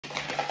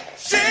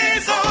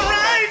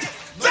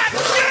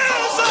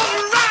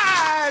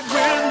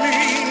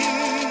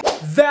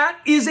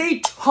a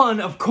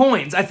ton of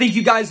coins. I think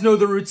you guys know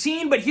the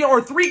routine, but here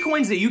are 3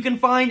 coins that you can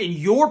find in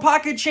your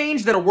pocket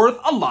change that are worth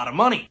a lot of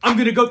money. I'm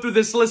gonna go through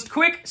this list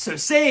quick, so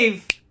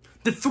save.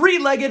 The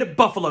 3-legged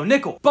buffalo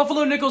nickel.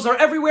 Buffalo nickels are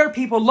everywhere,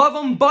 people love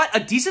them, but a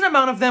decent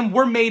amount of them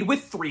were made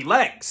with 3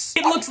 legs.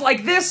 It looks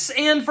like this,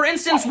 and for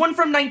instance, one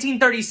from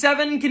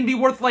 1937 can be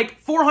worth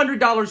like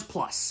 $400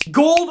 plus.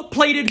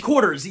 Gold-plated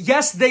quarters.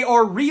 Yes, they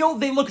are real.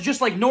 They look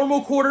just like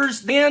normal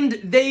quarters, and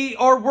they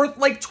are worth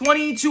like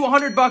 20 to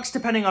 100 bucks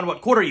depending on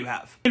what quarter you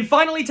have. And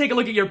finally, take a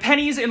look at your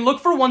pennies and look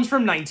for ones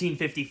from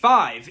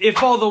 1955.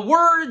 If all the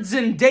words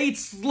and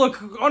dates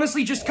look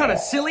honestly just kind of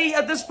silly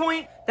at this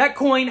point, that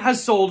coin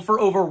has sold for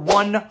over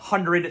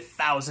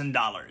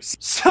 $100,000.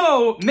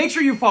 So make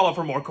sure you follow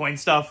for more coin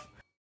stuff.